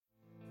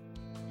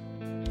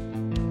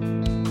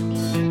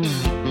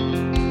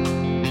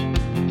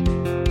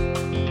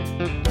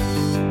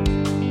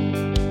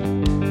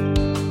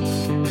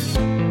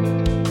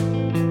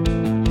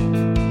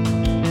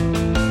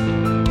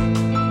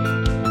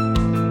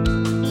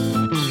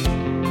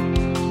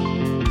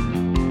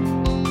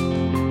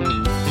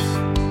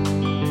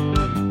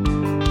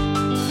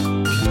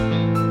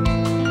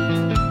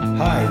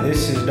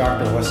This is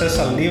Dr. Jose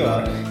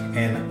Saldivar,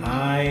 and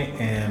I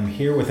am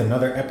here with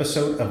another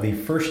episode of the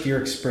First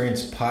Year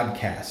Experience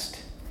podcast.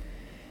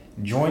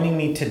 Joining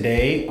me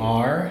today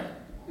are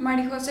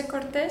María Jose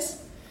Cortés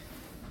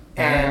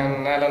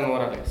and Alan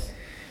Morales.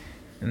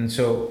 And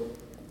so,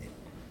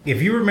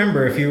 if you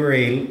remember, if you were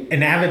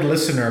an avid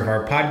listener of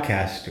our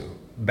podcast,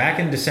 back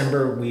in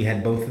December we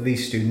had both of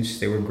these students.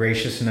 They were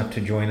gracious enough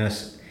to join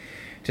us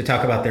to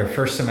talk about their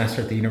first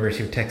semester at the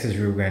University of Texas,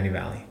 Rio Grande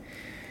Valley.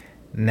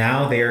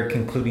 Now they are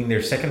concluding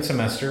their second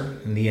semester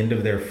and the end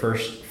of their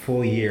first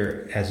full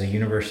year as a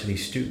university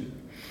student.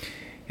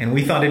 And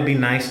we thought it'd be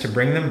nice to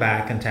bring them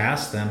back and to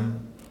ask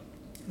them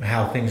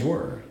how things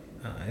were.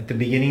 At the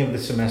beginning of the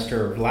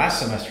semester, of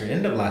last semester,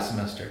 end of last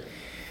semester,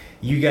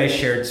 you guys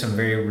shared some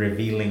very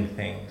revealing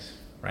things,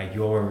 right?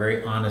 You all were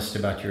very honest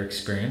about your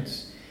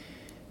experience.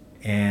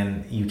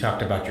 And you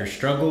talked about your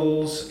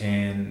struggles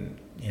and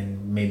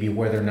maybe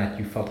whether or not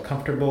you felt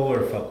comfortable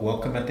or felt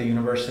welcome at the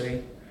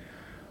university.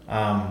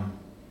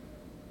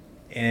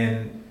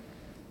 And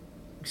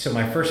so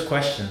my first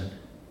question,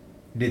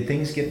 did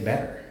things get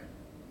better?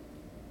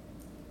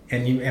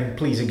 And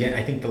please, again,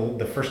 I think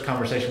the first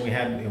conversation we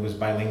had, it was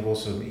bilingual,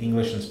 so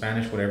English and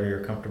Spanish, whatever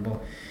you're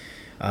comfortable.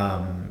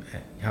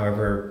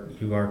 However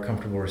you are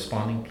comfortable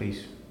responding,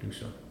 please do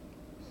so.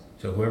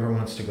 So whoever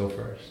wants to go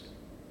first.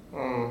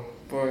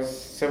 Pues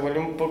se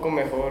volvió un poco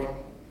mejor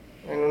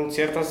en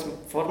ciertas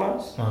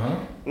formas. Uh-huh.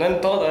 No en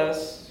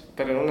todas,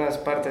 pero en unas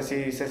partes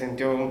sí se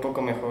sintió un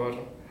poco mejor.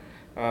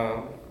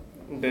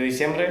 De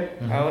diciembre,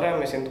 ahora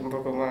me siento un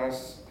poco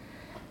más,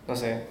 no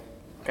sé,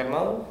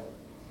 calmado,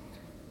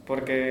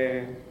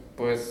 porque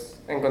pues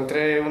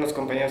encontré unos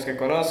compañeros que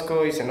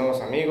conozco, hice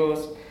nuevos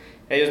amigos,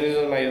 ellos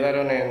mismos me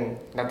ayudaron en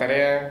la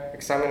tarea,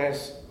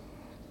 exámenes,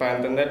 para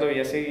entenderlo y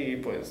así, y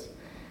pues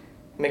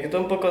me quitó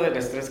un poco del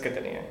estrés que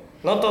tenía.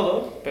 No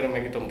todo, pero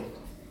me quitó un poco.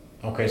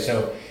 Okay,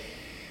 so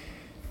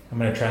I'm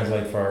going to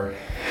translate for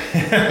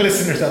our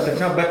listeners out there.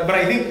 No, but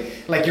I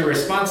think like your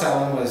response,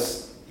 Alan,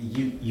 was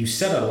you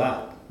said a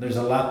lot. There's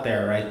a lot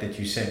there, right, that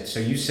you said. So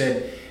you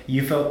said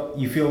you feel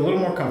a little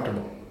more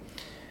comfortable,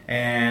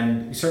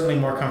 and certainly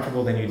more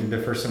comfortable than you did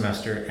the first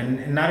semester.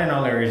 And not in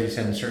all areas, you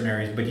said in certain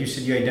areas, but you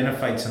said you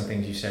identified some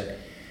things. You said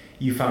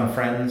you found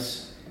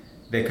friends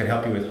that could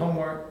help you with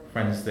homework,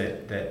 friends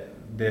that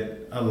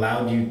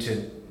allowed you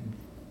to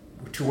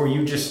where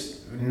you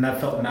just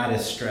felt not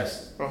as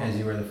stressed as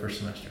you were the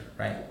first semester,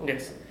 right?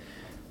 Yes.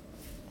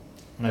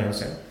 María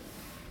José,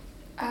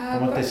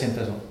 ¿cómo te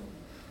sientes hoy?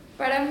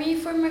 Para mí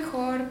fue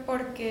mejor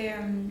porque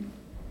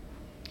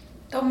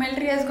tomé el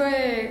riesgo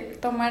de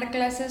tomar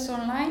clases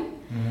online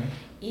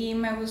y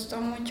me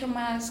gustó mucho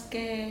más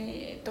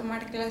que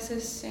tomar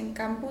clases en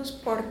campus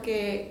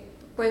porque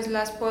pues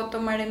las puedo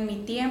tomar en mi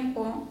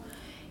tiempo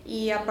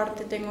y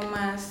aparte tengo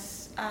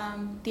más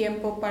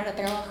tiempo para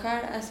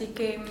trabajar, así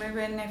que me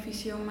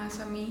benefició más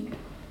a mí.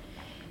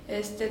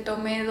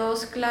 Tomé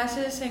 2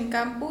 clases en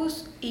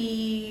campus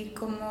y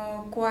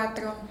como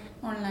 4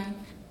 online.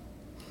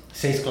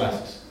 6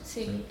 clases.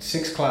 Sí.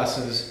 6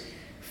 classes,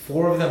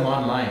 4 of them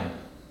online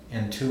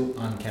and 2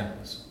 on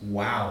campus.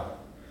 Wow.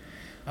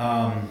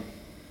 Wow.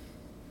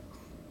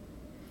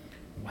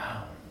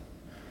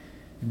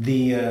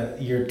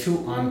 Your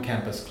 2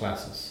 on-campus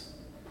classes,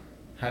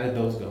 how did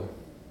those go?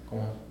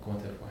 ¿Cómo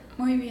te fue?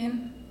 Muy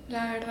bien,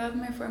 la verdad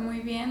me fue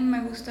muy bien, me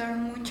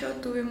gustaron mucho,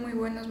 tuve muy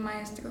buenos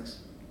maestros.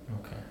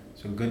 Okay,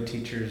 so good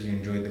teachers, you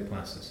enjoyed the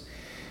classes.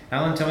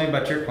 Alan, tell me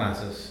about your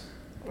classes.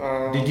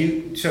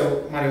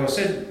 So Mario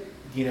said,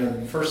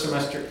 first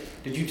semester,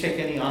 did you take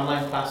any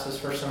online classes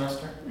first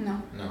semester?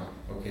 No. No,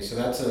 okay, so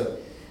that's a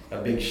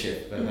big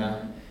shift. But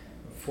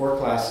 4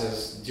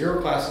 classes, 0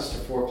 classes to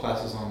 4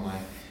 classes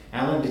online.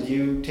 Alan, did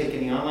you take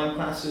any online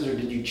classes or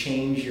did you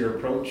change your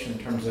approach in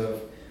terms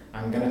of,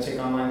 I'm going to take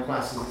online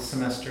classes this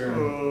semester?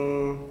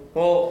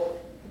 Well,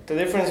 the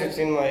difference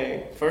between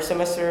my first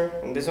semester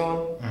and this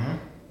one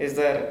is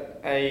that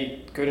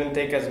I couldn't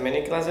take as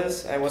many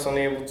classes. I was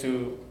only able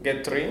to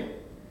get 3.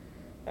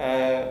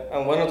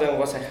 And one of them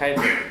was a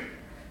hybrid.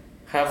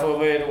 Half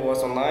of it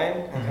was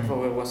online and half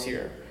of it was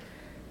here.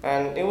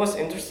 And it was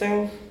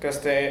interesting because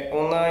the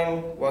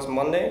online was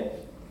Monday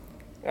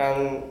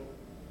and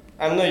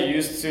I'm not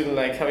used to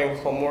having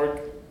homework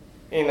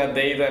in a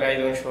day that I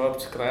don't show up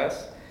to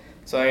class.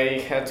 So I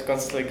had to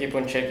constantly keep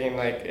on checking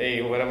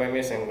hey, what am I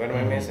missing? What am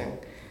I missing?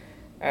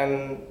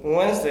 And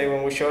Wednesday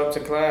when we show up to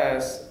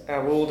class, we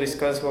will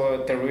discuss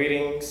what the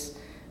readings,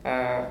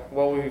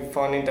 what we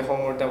found in the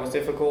homework that was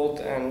difficult,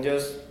 and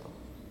just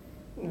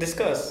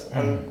discuss.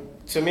 And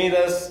to me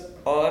that's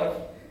odd,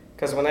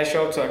 because when I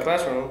show up to a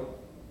classroom,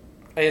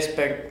 I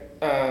expect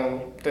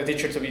the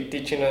teacher to be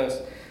teaching us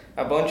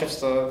a bunch of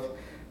stuff,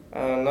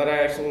 not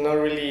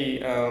really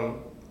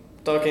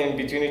talking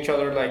between each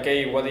other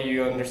hey, what do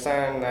you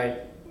understand?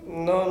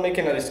 Not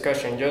making a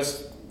discussion,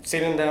 just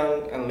sitting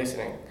down and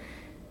listening.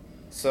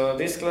 So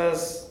this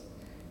class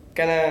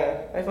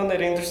I found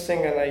it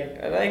interesting and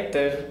I liked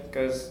it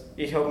because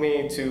it helped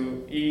me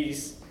to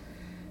ease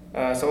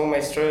some of my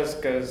stress,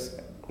 because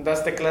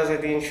that's the class I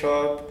didn't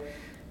show up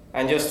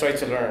and just try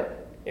to learn.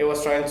 it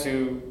was trying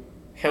to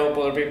help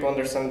other people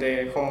understand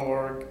the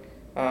homework,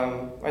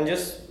 and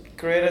just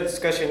create a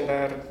discussion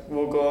that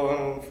will go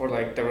on for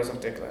like the rest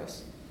of the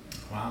class.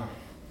 Wow.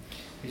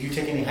 Did you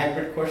take any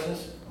hybrid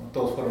courses? Or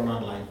todos fueron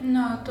online?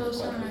 No,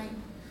 todos online.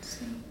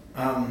 Sí.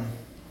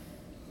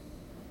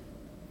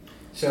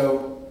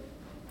 So,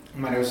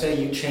 Maria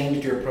Jose, you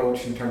changed your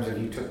approach in terms of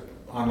you took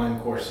online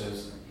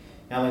courses.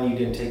 Ellen, you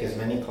didn't take as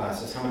many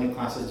classes. How many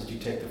classes did you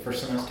take the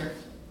first semester?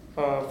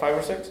 5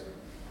 or 6.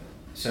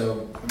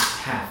 So,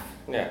 half.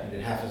 Yeah. You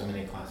did half as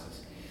many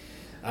classes.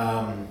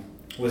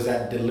 Was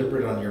that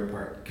deliberate on your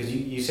part? Because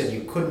you said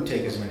you couldn't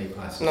take as many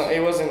classes. No,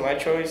 it wasn't my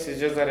choice. It's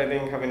just that I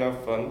didn't have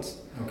enough funds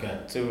Okay.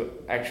 to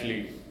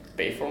actually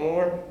pay for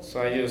more,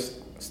 so I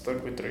just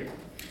stuck with 3.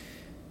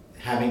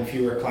 Having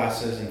fewer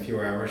classes and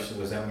fewer hours,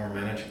 was that more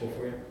manageable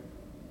for you?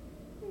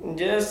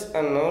 Yes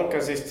and no,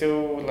 because it's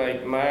still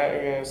like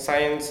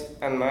science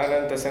and math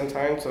at the same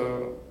time,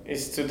 so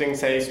it's 2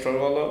 things I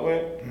struggle a lot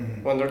with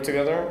when they're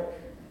together.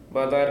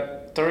 But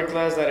that 3rd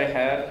class that I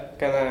had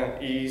kind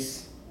of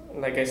eased,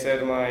 like I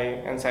said,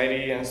 my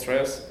anxiety and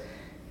stress,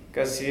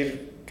 because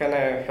it kind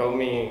of helped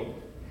me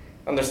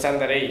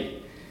understand that, hey,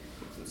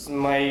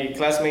 my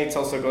classmates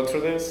also go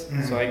through this,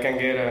 so I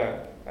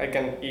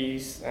can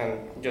ease and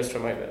just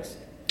try my best.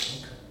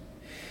 Okay.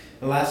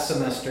 The last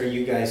semester,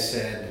 you guys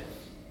said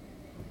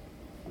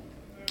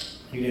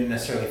you didn't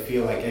necessarily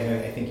feel like,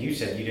 and I think you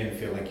said you didn't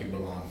feel like you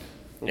belonged.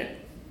 Yeah.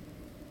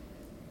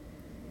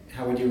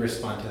 How would you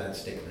respond to that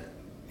statement?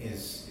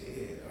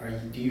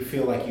 Do you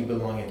feel like you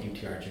belong at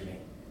UTRGV?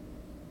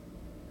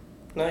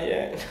 Not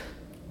yet.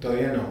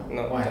 Todavía no.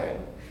 No, Why? todavía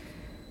no.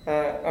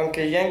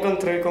 Aunque ya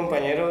encontré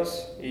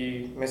compañeros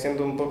y me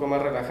siento un poco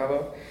más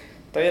relajado,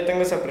 todavía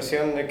tengo esa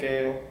presión de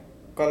que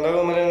cuando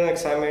hago mal en un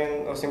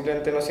examen o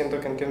simplemente no siento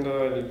que entiendo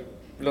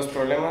los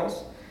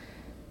problemas,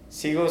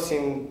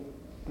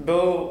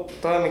 veo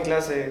toda mi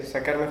clase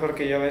sacar mejor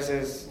que yo a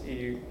veces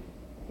y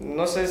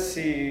no sé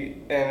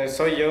si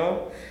soy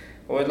yo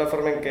o es la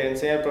forma en que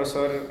enseña el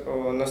profesor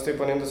o no estoy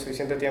poniendo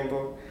suficiente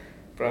tiempo,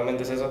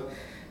 probablemente es eso,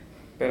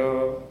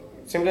 pero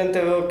simplemente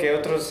veo que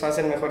otros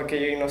hacen mejor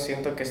que yo y no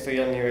siento que estoy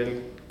al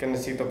nivel que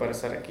necesito para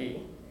estar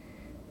aquí.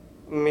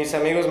 Mis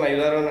amigos me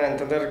ayudaron a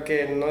entender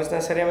que no es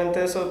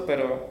necesariamente eso,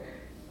 pero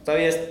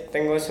todavía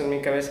tengo eso en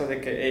mi cabeza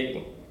de que,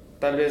 hey,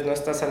 tal vez no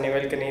estás al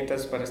nivel que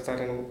necesitas para estar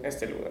en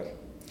este lugar.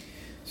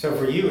 So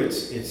for you,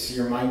 it's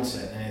your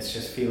mindset, and it's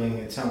just feeling.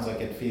 It sounds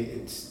like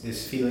it's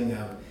this feeling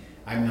of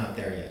I'm not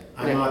there yet.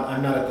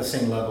 I'm not at the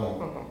same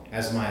level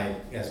as my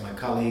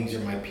colleagues or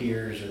my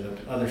peers or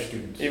the other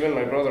students. Even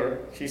my brother,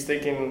 he's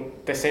taking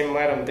the same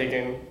math I'm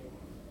taking,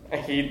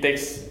 and he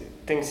thinks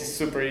it's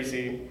super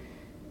easy,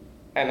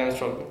 and I'm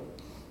struggling.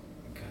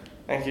 Okay.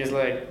 And he's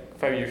like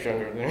 5 years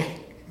younger than me.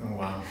 Oh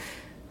wow.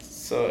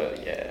 So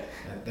yeah.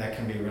 That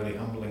can be really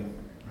humbling.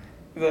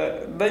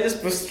 That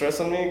just puts stress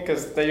on me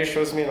because that just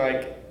shows me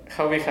like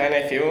how behind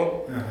I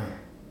feel,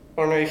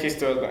 or maybe he's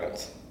too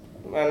advanced.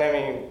 And I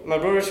mean, my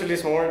brother's really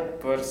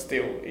smart, but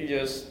still, he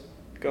just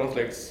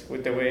conflicts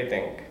with the way I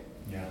think.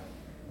 Yeah.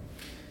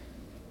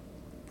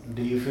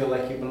 Do you feel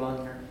like you belong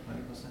here?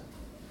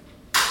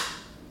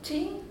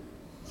 Sí.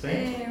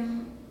 ¿Sí?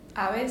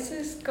 A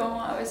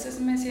veces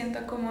me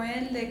siento como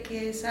él, de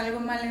que salgo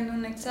mal en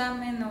un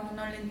examen o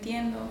no lo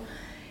entiendo.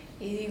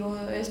 Y digo,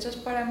 esto es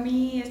para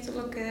mí, esto es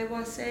lo que debo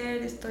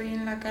hacer, estoy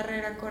en la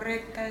carrera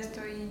correcta,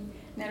 estoy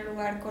en el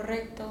lugar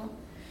correcto.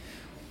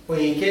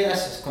 Oye, ¿y qué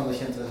haces cuando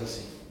sientes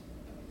así?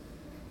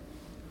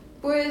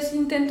 Pues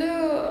intento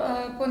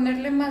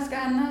ponerle más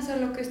ganas a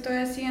lo que estoy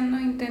haciendo,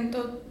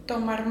 intento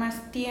tomar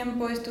más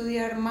tiempo,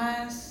 estudiar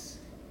más,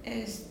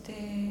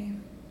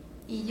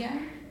 y ya.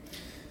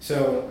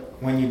 So,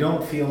 when you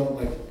don't feel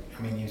like,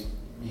 I mean,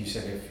 you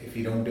said if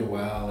you don't do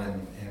well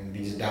and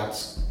these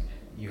doubts,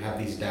 you have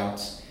these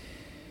doubts,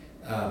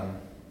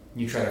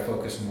 you try to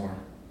focus more,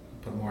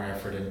 put more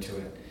effort into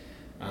it.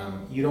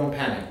 You don't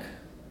panic,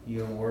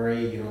 you don't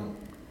worry, you don't...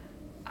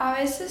 A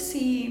veces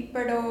sí,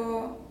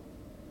 pero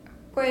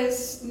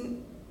pues,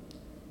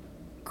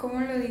 ¿cómo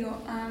lo digo?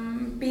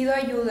 Le pido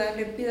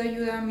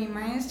ayuda a mi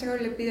maestro,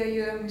 le pido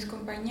ayuda a mis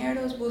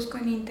compañeros, busco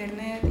en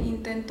internet,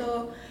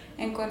 intento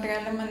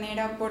encontrar la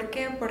manera. ¿Por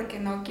qué? Porque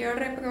no quiero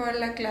reprobar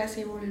la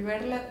clase y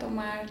volverla a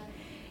tomar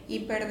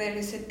y perder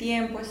ese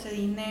tiempo, ese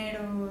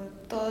dinero,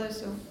 todo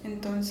eso.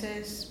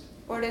 Entonces,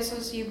 por eso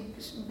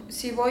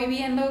si voy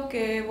viendo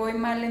que voy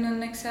mal en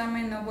un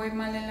examen o voy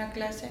mal en la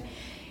clase,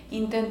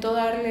 intento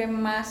darle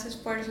más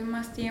esfuerzo,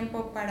 más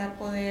tiempo para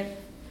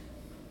poder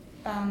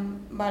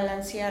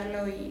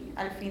balancearlo y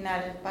al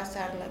final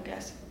pasar la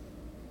clase.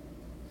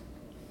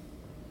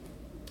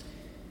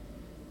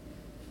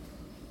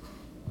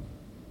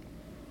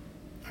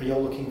 Are you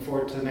all looking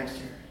forward to the next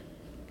year?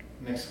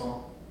 Next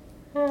fall?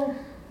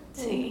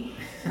 Sí.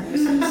 Two,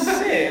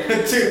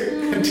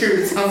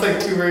 it sounds like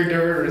two very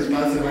different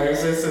responses. My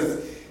sister says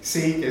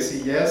sí, que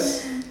sí,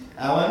 yes.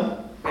 Alan?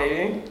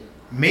 Maybe.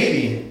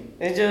 Maybe.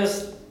 It's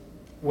just...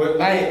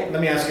 Let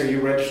me ask you, are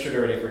you registered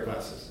already for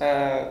classes?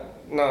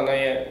 No, not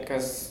yet,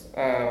 because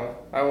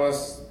I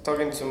was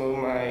talking to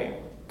my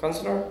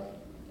counselor,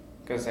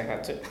 because I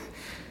had to.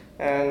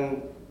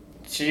 And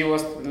she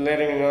was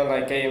letting me know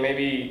like, hey,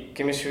 maybe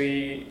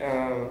chemistry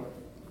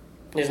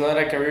is not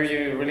a career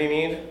you really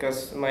need,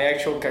 because my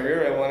actual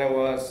career I wanted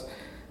was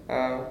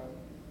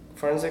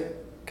forensic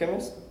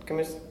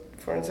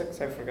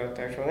forensics, I forgot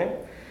the actual name.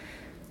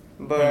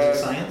 But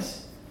forensic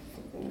science?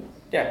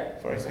 Yeah,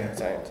 forensic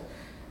science.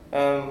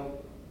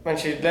 And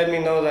she let me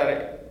know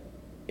that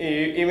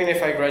even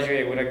if I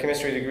graduate with a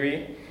chemistry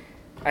degree,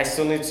 I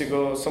still need to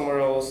go somewhere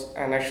else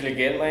and actually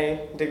get my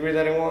degree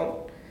that I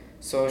want.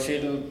 So she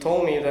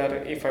told me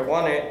that if I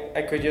want it,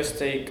 I could just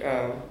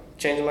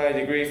change my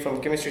degree from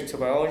chemistry to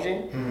biology,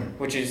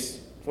 which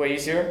is way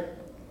easier,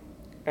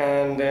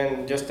 and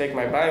then just take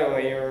my bio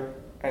major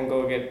and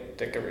go get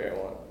the career I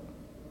want.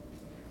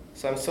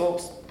 So I'm still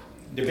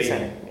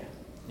debating.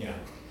 Yeah.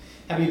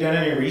 Have you done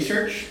any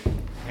research?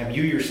 Have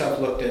you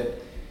yourself looked at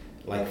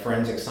like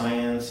forensic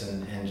science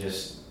and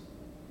just,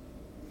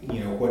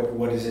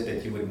 what is it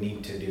that you would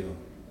need to do?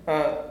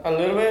 A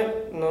little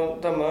bit,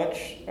 not that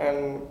much.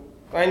 And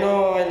I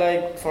know I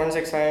like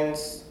forensic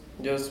science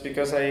just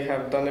because I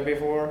have done it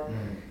before,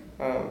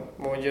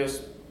 or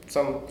just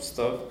some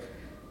stuff.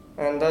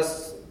 And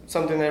that's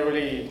something I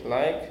really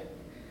like.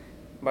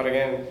 But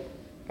again,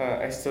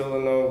 I still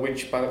don't know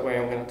which pathway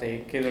I'm going to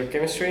take. Either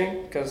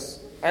chemistry,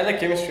 because I like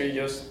chemistry,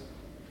 just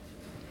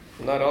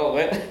not all of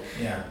it.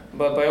 Yeah.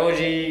 But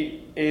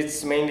biology,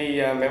 it's mainly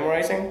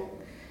memorizing,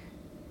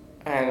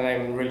 and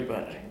I'm really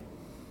bad at it.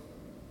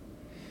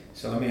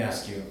 So let me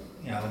ask you,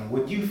 Alan,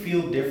 would you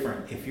feel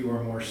different if you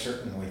were more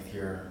certain with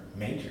your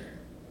major?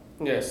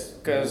 Yes,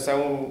 because I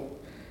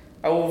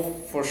will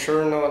for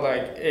sure know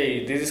like,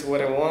 hey, this is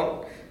what I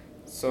want.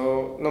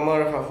 So no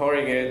matter how hard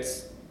it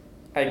gets,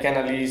 I can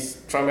at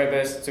least try my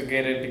best to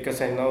get it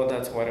because I know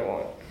that's what I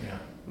want. Yeah.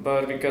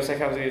 But because I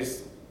have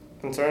this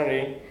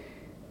uncertainty,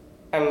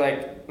 I'm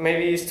like,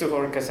 maybe it's too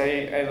hard because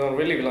I don't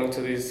really belong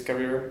to this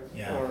career.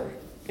 Yeah. Or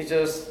it's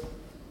just,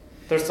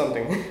 there's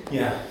something.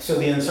 Yeah. So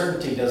the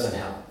uncertainty doesn't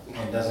help.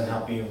 It doesn't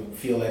help you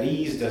feel at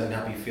ease, doesn't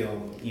help you feel,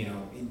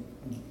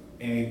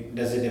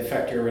 does it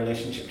affect your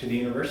relationship to the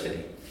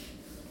university?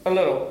 A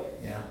little.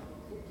 Yeah.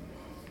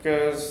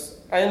 Because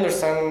I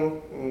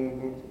understand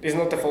it's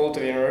not the fault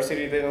of the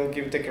university, they don't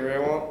give the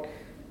career I want.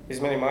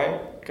 It's mainly mine,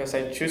 because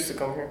I choose to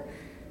come here.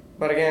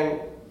 But again,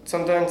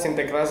 sometimes in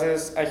the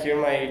classes I hear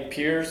my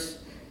peers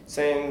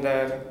saying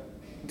that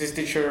this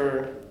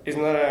teacher is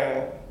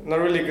not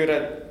really good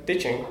at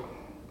teaching.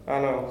 I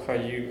don't know how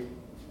you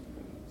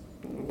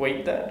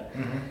weight that.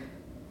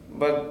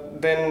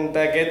 But then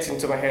that gets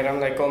into my head. I'm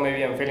like, oh,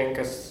 maybe I'm failing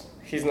because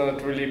he's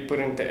not really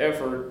putting the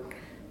effort,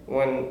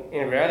 when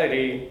in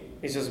reality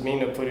it's just me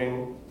not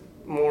putting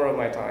more of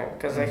my time,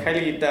 because I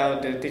highly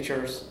doubt the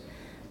teachers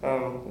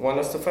want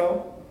us to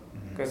fail,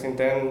 because in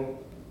then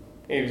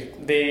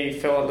if they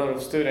fail a lot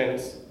of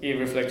students, it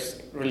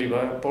reflects really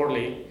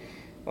poorly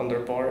on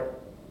their part.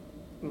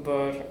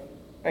 But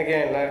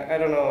again, I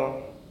don't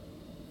know,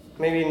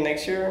 maybe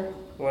next year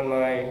when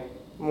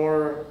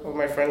more of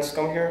my friends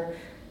come here,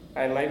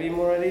 I might be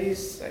more at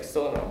ease. I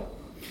still don't know.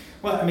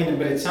 Well, I mean,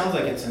 but it sounds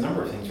like it's a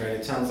number of things, right?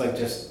 It sounds like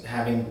just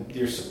having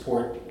your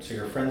support, so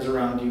your friends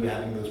around you,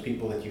 having those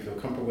people that you feel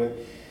comfortable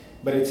with.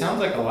 But it sounds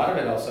like a lot of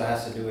it also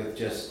has to do with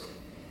just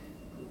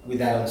with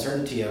that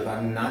uncertainty of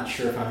I'm not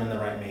sure if I'm in the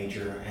right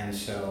major, and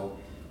so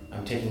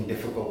I'm taking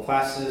difficult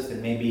classes that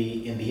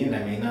maybe in the end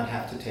I may not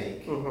have to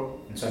take.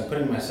 And so I'm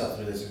putting myself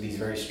through these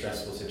very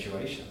stressful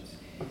situations.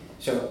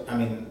 So, I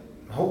mean,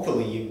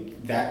 hopefully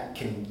that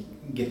can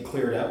get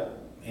cleared up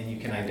and you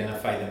can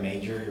identify the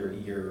major,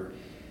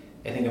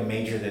 I think a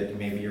major that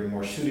maybe you're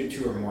more suited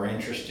to or more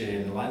interested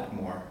in, like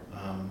more.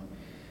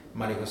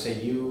 Maria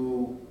Jose,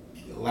 you,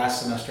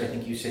 last semester I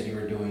think you said you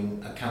were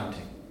doing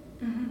accounting.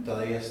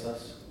 ¿Todavía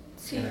estás?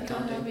 Sí,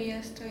 todavía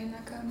estoy en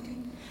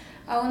accounting.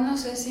 Aún no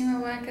sé si me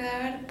voy a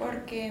quedar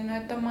porque no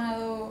he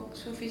tomado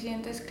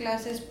suficientes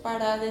clases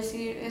para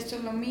decir esto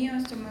es lo mío,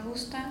 esto me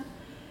gusta.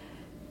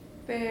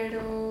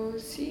 Pero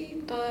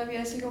sí,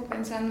 todavía sigo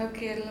pensando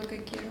qué es lo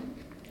que quiero.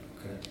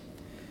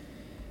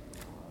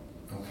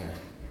 Okay.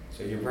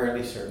 So you're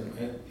fairly certain.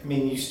 I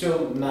mean, you're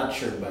still not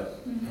sure,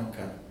 but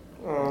okay.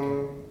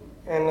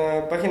 En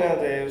la página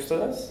de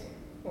ustedes,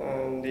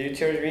 de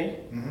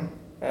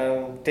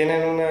UTRGV,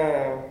 tienen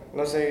una,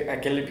 no sé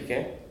a qué le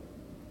piqué,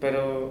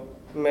 pero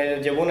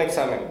me llevó un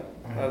examen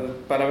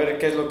para ver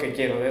qué es lo que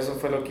quiero. Eso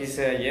fue lo que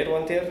hice ayer o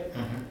antier,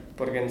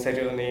 porque en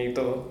serio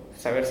necesito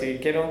saber si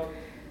quiero.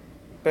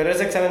 Pero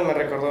ese examen me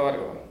recordó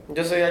algo.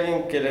 Yo soy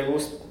alguien que le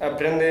gusta,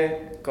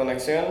 aprende con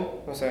acción,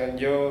 o sea,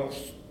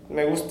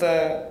 me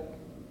gusta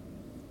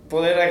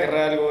poder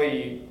agarrar algo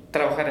y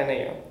trabajar en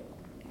ello.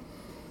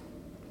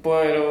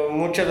 Pero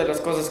muchas de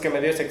las cosas que me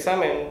dio ese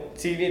examen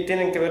sí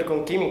tienen que ver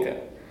con química.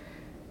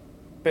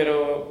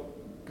 Pero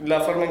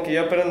la forma en que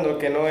yo aprendo,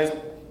 que no es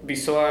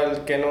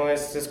visual, que no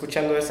es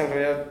escuchando, es en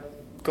realidad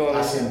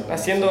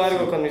haciendo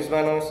algo con mis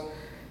manos,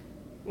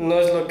 no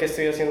es lo que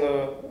estoy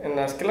haciendo en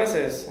las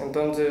clases.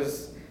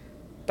 Entonces,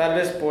 tal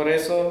vez por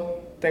eso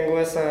tengo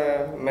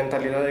esa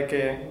mentalidad de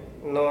que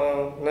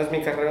no es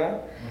mi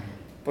carrera.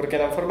 porque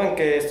la forma en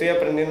que estoy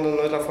aprendiendo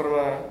no es la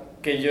forma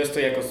que yo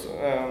estoy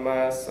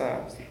más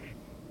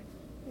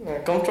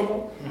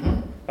comfortable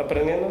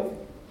aprendiendo.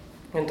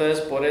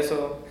 Entonces por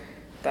eso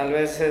tal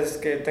vez es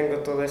que tengo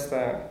toda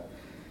esta,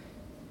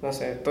 no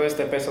sé, todo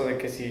este peso de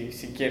que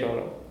si quiero o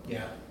no.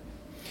 Yeah.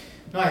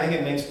 No, I think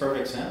it makes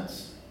perfect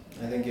sense.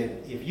 I think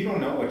if you don't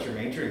know what you're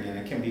majoring in,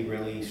 it can be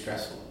really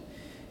stressful.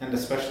 And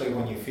especially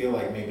when you feel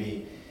like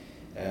maybe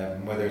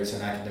whether it's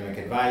an academic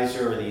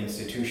advisor or the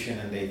institution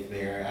and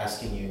they're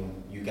asking you,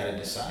 you got to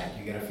decide,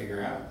 you got to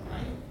figure out,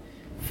 right?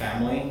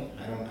 Family,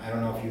 I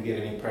don't know if you get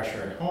any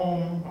pressure at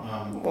home.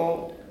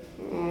 Well,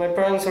 my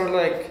parents are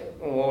like,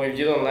 well, if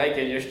you don't like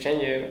it, just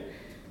change it.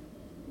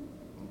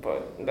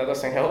 But that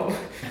doesn't help,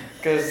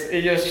 because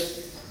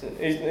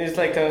it's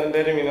like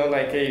letting me know,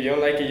 like, hey, if you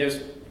don't like it,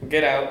 just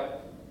get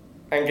out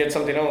and get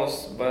something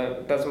else.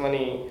 But that's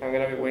money I'm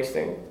gonna be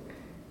wasting.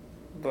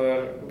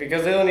 But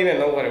because they don't even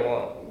know what I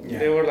want, Yeah.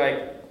 they were like,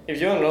 if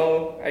you don't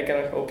know, I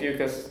cannot help you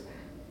because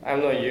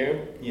I'm not you.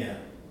 Yeah.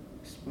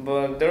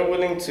 But they're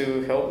willing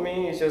to help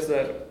me. It's just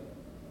that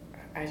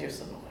I just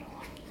don't know what I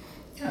want.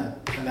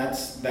 Yeah, and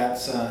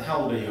that's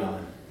how old are you,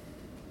 Alan?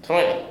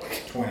 20.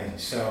 20.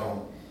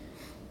 So,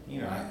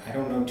 I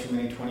don't know too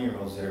many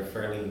 20-year-olds that are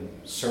fairly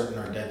certain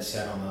or dead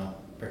set on a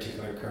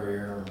particular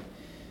career.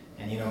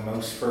 And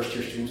most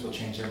first-year students will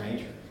change their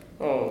major.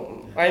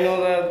 Oh, I know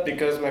that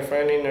because my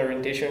friend in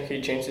orientation,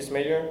 he changed his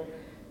major.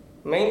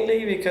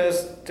 Mainly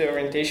because the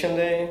orientation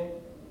day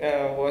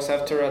was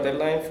after a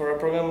deadline for a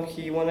program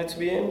he wanted to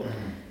be in.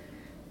 Mm-hmm.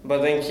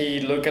 But then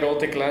he looked at all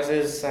the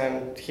classes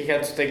and he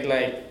had to take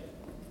like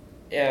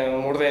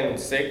more than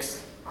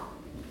 6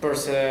 per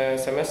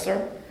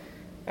semester.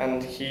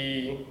 And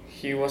he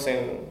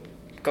wasn't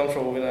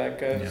comfortable with that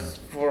because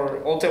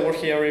for all the work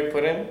he already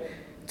put in,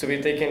 to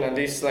be taking at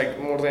least like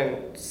more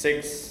than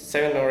 6,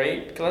 7 or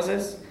 8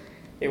 classes,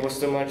 it was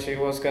too much. He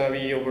was gonna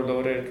be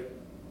overloaded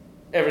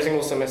every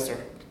single semester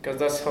because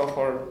that's how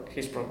hard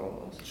his program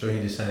was. So he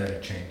decided to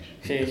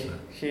change.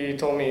 He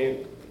told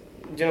me,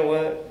 you know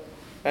what,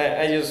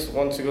 I just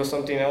want to go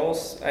something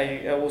else.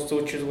 I will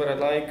still choose what I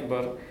like,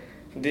 but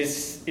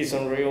this is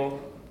unreal.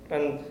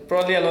 And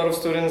probably a lot of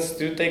students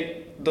do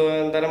take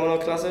that amount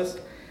of classes,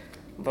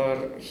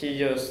 but he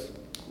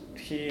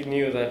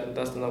knew that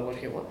that's not what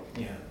he wanted.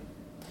 Yeah.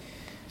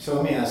 So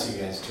let me ask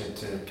you guys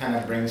to kind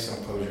of bring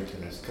some closure to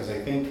this, because I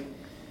think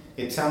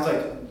it sounds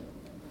like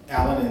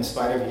Alan, in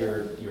spite of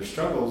your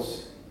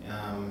struggles,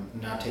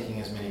 not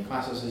taking as many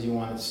classes as you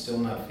wanted, still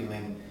not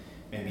feeling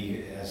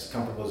maybe as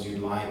comfortable as you'd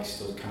like,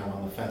 still kind of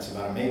on the fence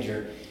about a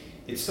major,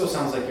 it still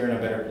sounds like you're in a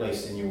better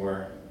place than you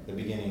were at the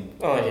beginning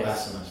of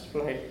last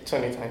semester. Like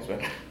 20 times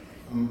better.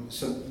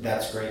 So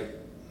that's great.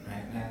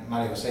 Right? And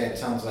Mario said, it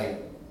sounds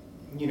like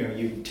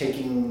you're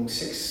taking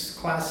 6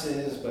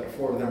 classes, but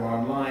 4 of them are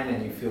online,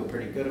 and you feel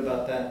pretty good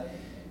about that.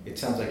 It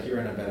sounds like you're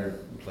in a better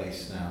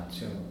place now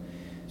too.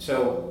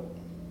 So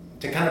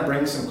to kind of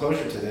bring some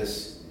closure to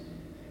this,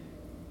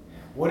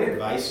 what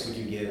advice would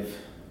you give?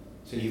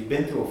 So you've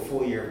been through a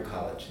full year of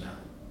college now.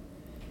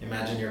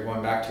 Imagine you're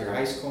going back to your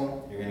high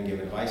school, you're going to give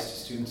advice to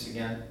students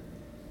again.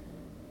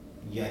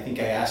 Yeah, I think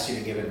I asked you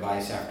to give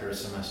advice after a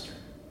semester.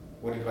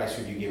 What advice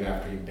would you give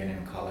after you've been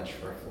in college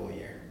for a full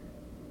year?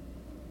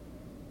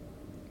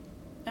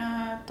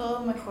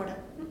 Todo mejora.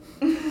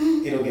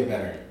 It'll get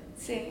better.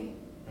 Sí.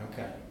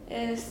 Okay.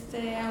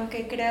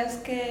 Aunque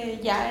creas que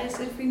ya es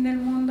el fin del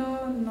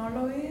mundo, no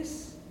lo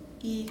es.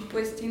 Y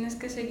pues tienes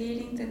que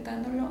seguir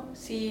intentándolo.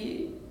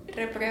 Si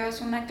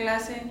repruebas una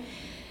clase,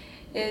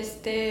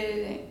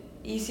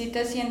 y si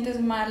te sientes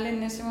mal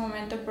en ese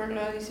momento, pero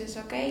lo dices,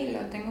 ok,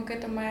 lo tengo que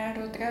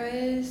tomar otra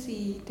vez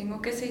y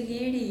tengo que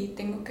seguir y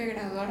tengo que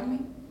graduarme.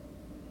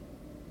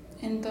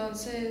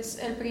 Entonces,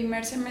 el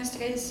primer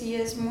semestre sí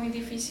es muy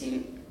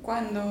difícil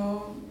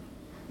cuando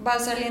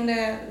vas saliendo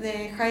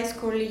de high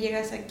school y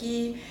llegas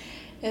aquí,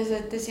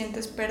 te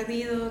sientes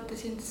perdido, te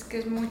sientes que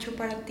es mucho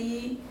para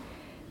ti,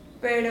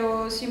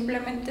 pero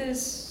simplemente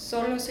es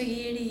solo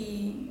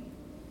seguir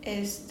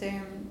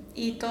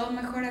y todo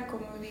mejora,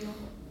 como digo.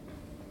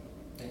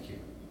 Thank you.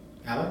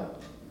 Alan?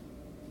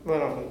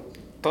 Bueno,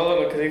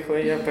 todo lo que dijo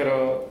ella,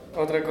 pero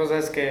otra cosa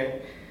es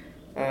que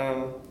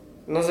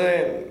no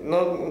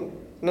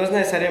es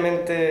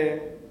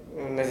necesariamente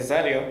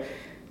necesario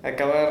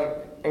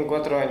acabar en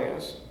 4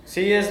 años.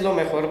 Sí es lo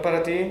mejor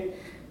para ti,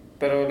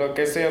 pero lo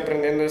que estoy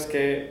aprendiendo es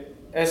que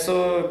ese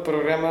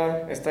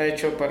programa está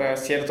hecho para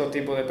cierto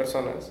tipo de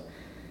personas.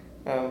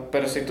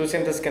 Pero si tú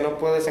sientes que no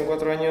puedes en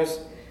 4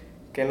 años,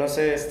 que no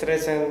se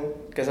estresen,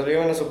 que se lo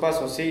lleven a su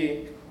paso.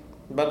 Sí,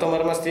 va a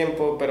tomar más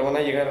tiempo, pero van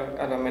a llegar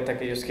a la meta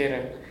que ellos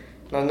quieren.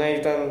 No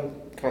necesitan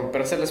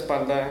romperse la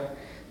espalda,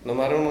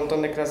 tomar un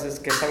montón de clases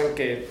que saben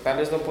que tal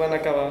vez no puedan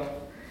acabar,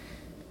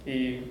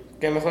 y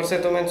que mejor se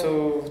tomen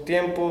su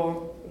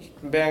tiempo,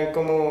 vean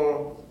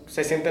cómo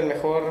se sienten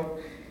mejor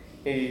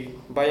y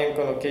vayan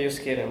con lo que ellos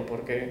quieren,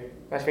 porque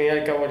al fin y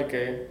al cabo el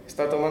que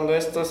está tomando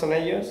esto son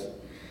ellos,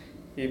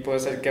 y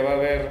pues el que va a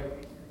ver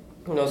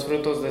los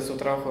frutos de su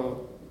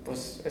trabajo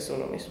pues es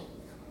uno mismo.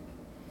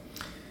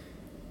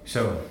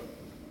 So,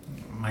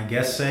 my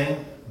guest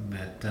saying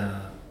that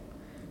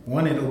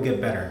one, it'll get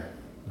better.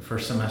 The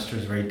first semester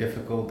is very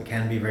difficult. It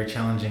can be very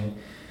challenging,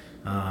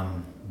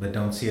 but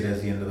don't see it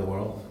as the end of the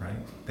world,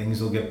 right?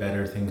 Things will get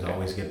better. Things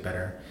always get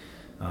better.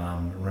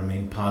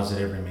 Remain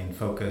positive, remain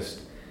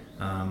focused.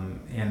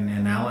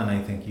 And Alan,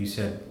 I think you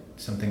said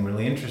something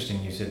really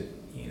interesting. You said,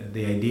 you know,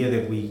 the idea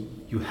that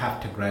you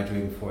have to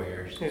graduate in 4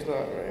 years. It's not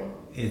right.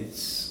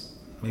 It's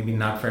maybe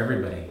not for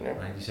everybody, Yeah.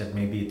 right? You said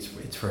maybe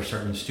it's for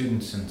certain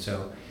students, and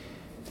so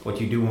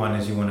what you do want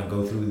is you want to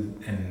go through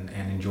and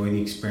enjoy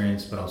the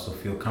experience, but also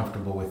feel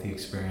comfortable with the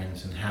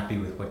experience and happy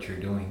with what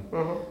you're doing,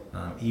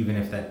 even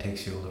if that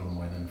takes you a little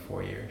more than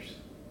 4 years.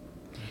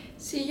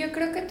 Sí, yo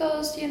creo que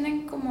todos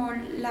tienen como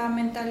la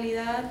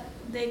mentalidad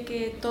de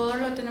que todo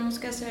lo tenemos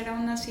que hacer a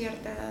una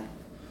cierta edad.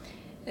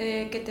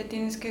 Que te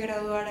tienes que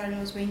graduar a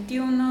los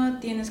 21,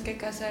 tienes que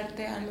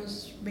casarte a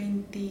los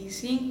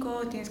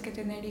 25, tienes que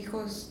tener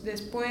hijos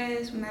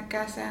después, una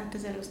casa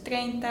antes de los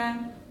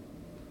 30.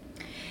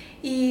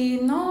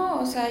 Y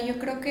no, o sea, yo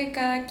creo que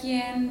cada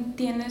quien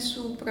tiene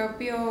su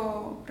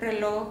propio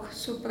reloj,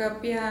 su propio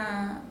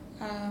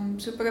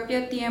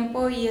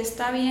tiempo, y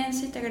está bien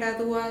si te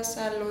gradúas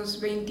a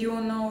los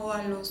 21 o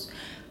a los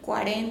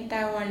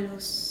 40 o a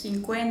los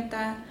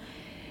 50,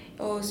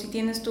 o si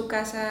tienes tu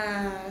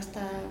casa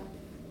hasta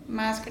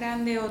más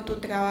grande o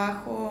tu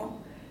trabajo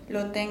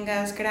lo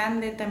tengas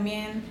grande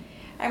también.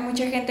 Hay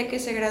mucha gente que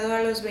se gradúa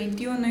a los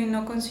 21 y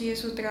no consigue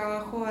su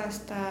trabajo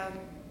hasta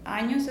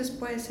años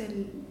después,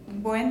 el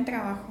buen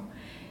trabajo.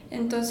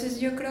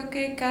 Entonces yo creo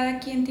que cada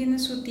quien tiene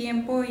su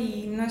tiempo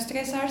y no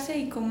estresarse,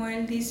 y como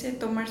él dice,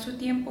 tomar su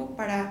tiempo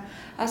para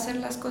hacer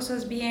las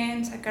cosas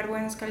bien, sacar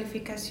buenas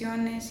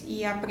calificaciones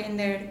y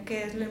aprender,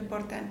 que es lo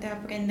importante,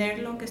 aprender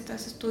lo que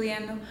estás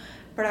estudiando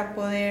para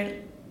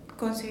poder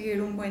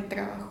conseguir un buen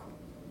trabajo.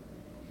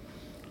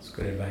 That's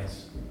good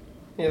advice.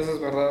 Y eso es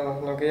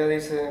verdad, lo que ella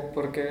dice,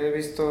 porque he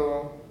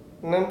visto,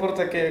 no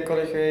importa qué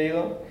colegio he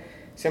ido,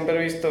 siempre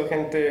he visto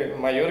gente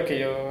mayor que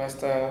yo,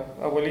 hasta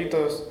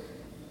abuelitos.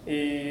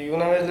 Y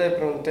una vez le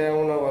pregunté a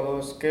uno o a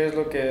dos qué es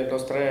lo que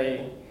los trae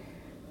ahí.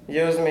 Y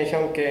ellos me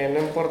dijeron que no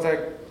importa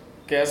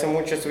que hace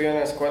mucho estuvieron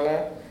en la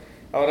escuela,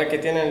 ahora que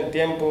tienen el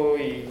tiempo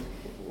y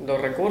los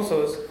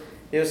recursos,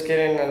 ellos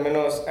quieren al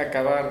menos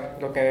acabar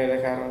lo que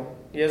dejaron.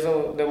 Y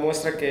eso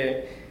demuestra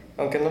que,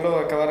 aunque no lo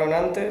acabaron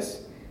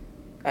antes,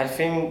 al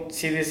fin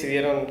sí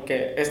decidieron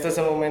que este es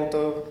el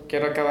momento,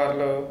 quiero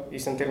acabarlo y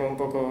sentirme un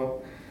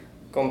poco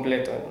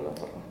completo en una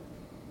forma.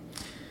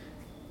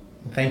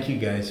 Thank you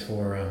guys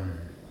for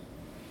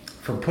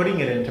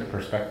putting it into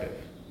perspective.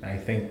 I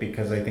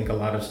think a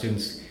lot of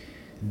students,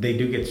 they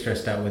do get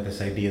stressed out with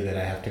this idea that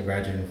I have to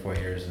graduate in 4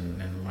 years,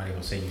 and Mario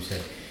Jose, you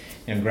said,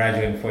 you know,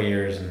 graduate in 4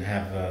 years and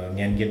have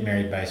and get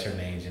married by a certain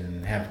age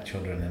and have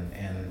children,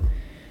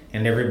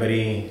 and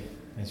everybody,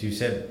 as you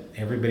said,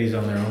 everybody's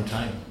on their own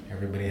time.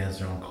 Everybody has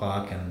their own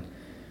clock, and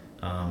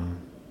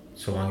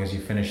so long as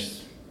you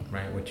finish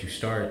right what you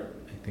start,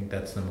 I think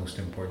that's the most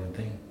important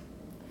thing.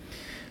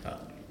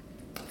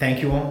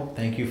 Thank you all.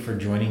 Thank you for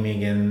joining me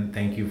again.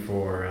 Thank you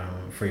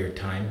for your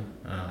time.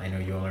 I know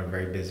you all are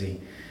very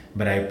busy,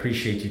 but I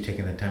appreciate you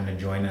taking the time to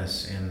join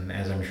us, and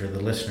as I'm sure the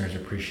listeners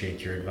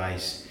appreciate your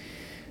advice.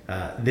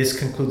 This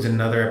concludes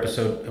another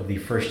episode of the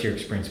First Year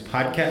Experience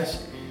podcast.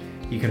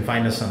 You can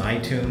find us on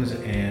iTunes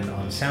and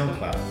on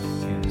SoundCloud,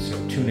 and so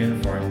tune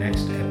in for our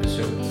next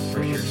episode of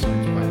First Year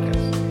Experience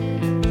podcast.